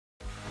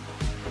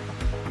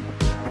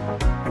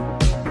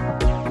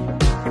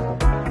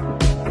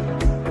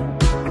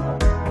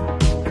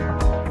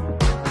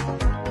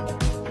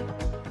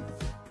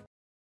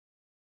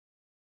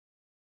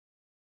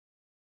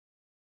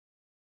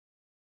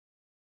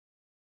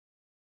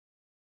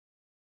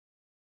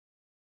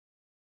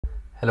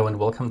Hello and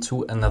welcome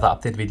to another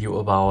update video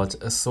about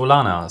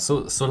Solana.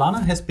 So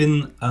Solana has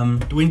been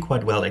doing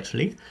quite well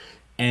actually.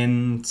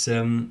 And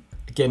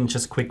again,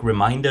 just a quick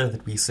reminder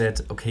that we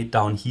said, okay,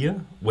 down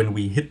here, when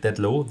we hit that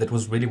low, that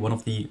was really one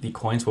of the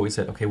coins where we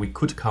said, okay, we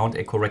could count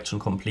a correction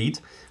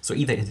complete. So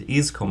either it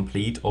is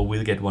complete or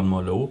we'll get one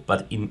more low.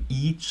 But in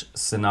each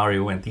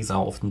scenario, and these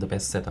are often the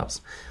best setups,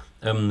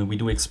 we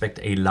do expect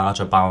a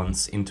larger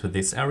bounce into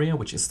this area,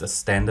 which is the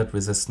standard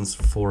resistance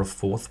for a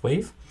fourth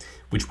wave,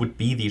 which would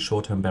be the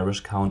short-term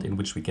bearish count in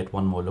which we get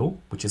one more low,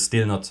 which is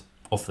still not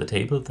off the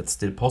table. That's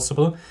still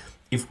possible.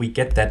 If we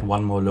get that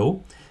one more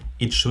low,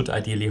 it should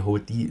ideally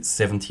hold the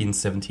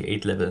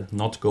 1778 level,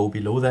 not go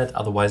below that.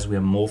 Otherwise, we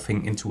are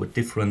morphing into a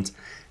different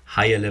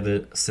higher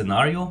level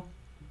scenario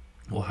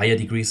or higher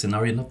degree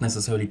scenario, not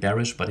necessarily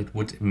bearish, but it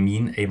would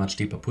mean a much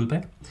deeper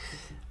pullback.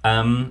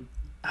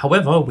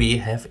 However,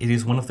 it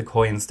is one of the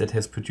coins that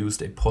has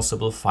produced a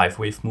possible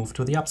 5-wave move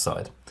to the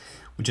upside,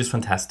 which is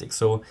fantastic.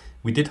 So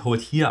we did hold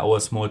here our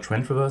small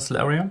trend reversal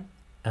area,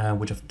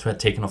 which I've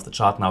taken off the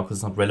chart now because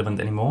it's not relevant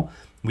anymore.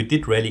 We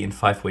did rally in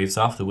 5 waves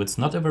afterwards,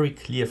 not a very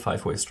clear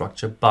 5-wave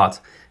structure,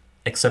 but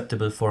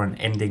acceptable for an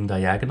ending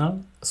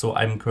diagonal. So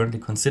I'm currently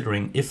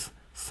considering if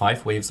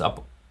 5 waves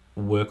up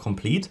were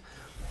complete.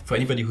 For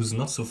anybody who's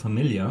not so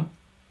familiar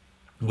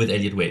with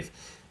Elliott wave,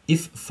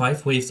 if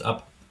 5 waves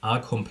up are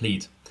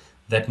complete,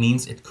 that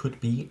means it could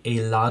be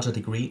a larger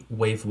degree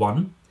wave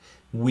 1,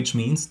 which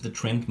means the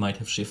trend might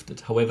have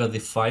shifted. However, the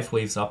 5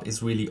 waves up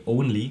is really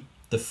only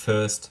the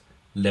first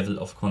level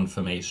of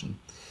confirmation.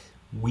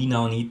 We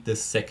now need the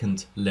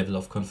second level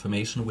of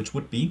confirmation, which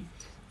would be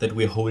that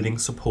we're holding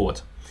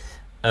support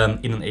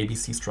in an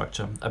ABC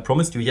structure. I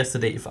promised you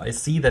yesterday, if I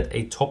see that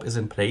a top is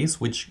in place,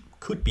 which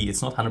could be,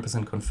 it's not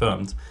 100%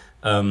 confirmed,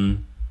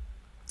 in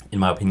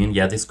my opinion,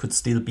 yeah, this could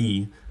still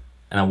be,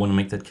 and I want to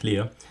make that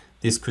clear,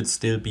 this could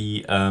still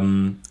be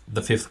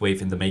the 5th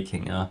wave in the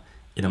making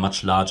in a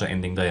much larger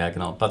ending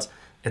diagonal. But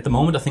at the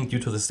moment, I think due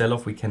to the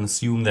sell-off, we can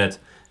assume that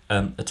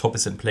a top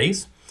is in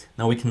place.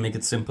 Now we can make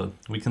it simple.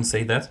 We can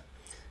say that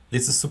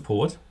this is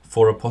support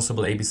for a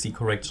possible ABC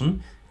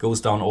correction,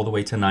 goes down all the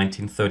way to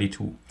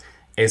 1932.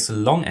 As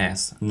long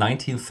as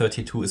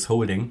 1932 is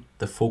holding,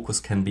 the focus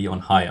can be on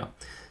higher.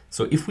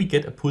 So if we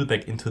get a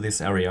pullback into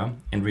this area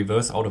and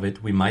reverse out of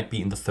it, we might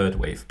be in the 3rd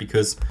wave,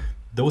 because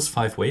those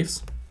 5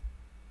 waves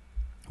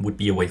would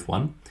be a wave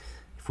 1.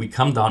 If we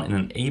come down in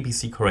an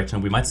ABC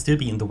correction, we might still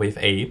be in the wave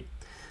A.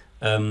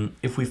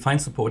 If we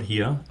find support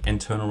here and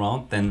turn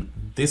around, then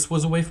this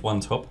was a wave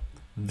 1 top,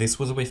 this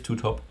was a wave 2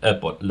 top,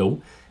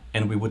 low,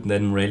 and we would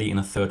then rally in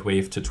a 3rd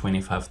wave to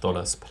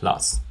 $25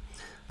 plus.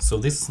 So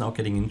this is now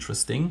getting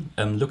interesting.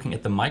 Looking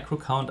at the micro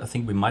count, I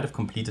think we might have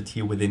completed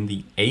here within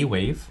the A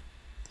wave.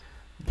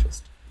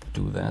 Just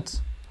do that.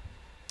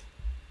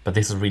 But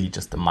this is really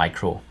just the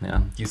micro.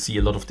 Yeah, you see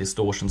a lot of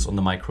distortions on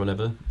the micro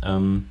level.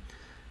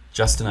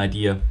 Just an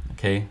idea,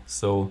 okay?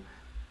 So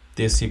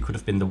this here could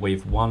have been the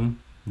wave 1,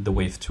 the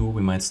wave 2.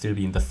 We might still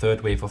be in the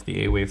 3rd wave of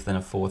the A wave, then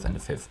a 4th and a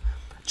 5th.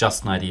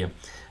 Just an idea.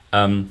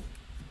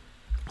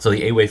 So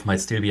the A wave might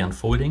still be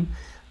unfolding.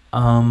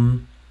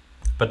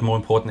 But more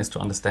important is to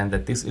understand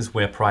that this is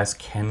where price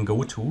can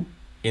go to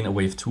in a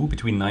wave 2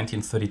 between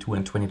 1932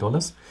 and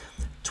 $20.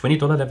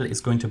 $20 level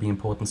is going to be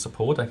important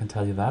support, I can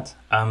tell you that.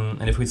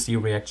 And if we see a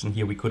reaction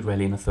here, we could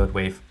rally in a 3rd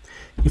wave.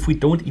 If we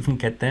don't even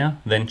get there,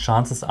 then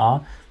chances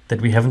are that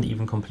we haven't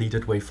even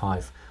completed wave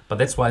 5. But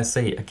that's why I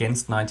say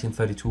against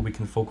 1932, we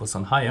can focus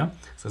on higher.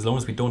 So as long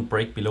as we don't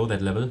break below that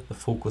level, the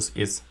focus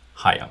is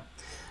higher.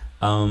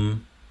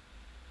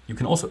 You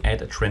can also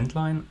add a trend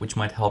line, which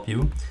might help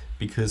you,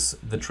 because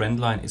the trend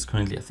line is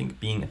currently, I think,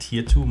 being a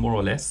tier 2 more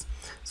or less.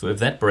 So if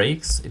that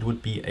breaks, it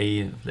would be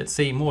a, let's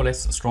say, more or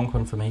less a strong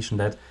confirmation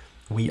that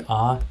we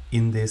are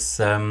in this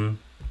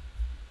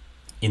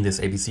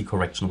ABC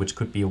correction, which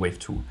could be a wave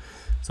 2.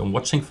 So I'm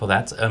watching for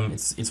that.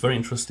 It's very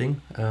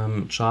interesting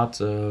chart.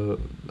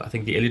 I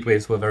think the Elliott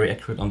waves were very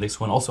accurate on this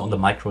one, also on the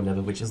micro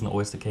level, which isn't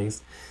always the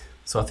case.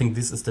 So I think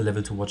this is the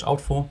level to watch out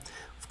for.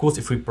 Of course,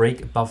 if we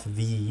break above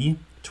the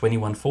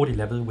 2140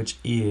 level, which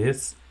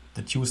is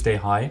the Tuesday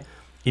high,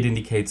 it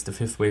indicates the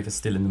 5th wave is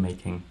still in the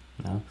making.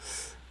 Yeah.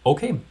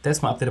 Okay,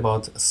 that's my update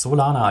about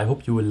Solana. I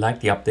hope you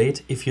liked the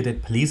update. If you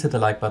did, please hit the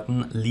like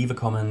button, leave a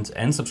comment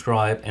and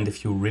subscribe. And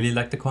if you really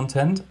like the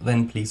content,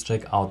 then please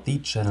check out the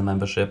channel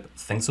membership.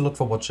 Thanks a lot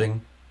for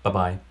watching.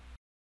 Bye-bye.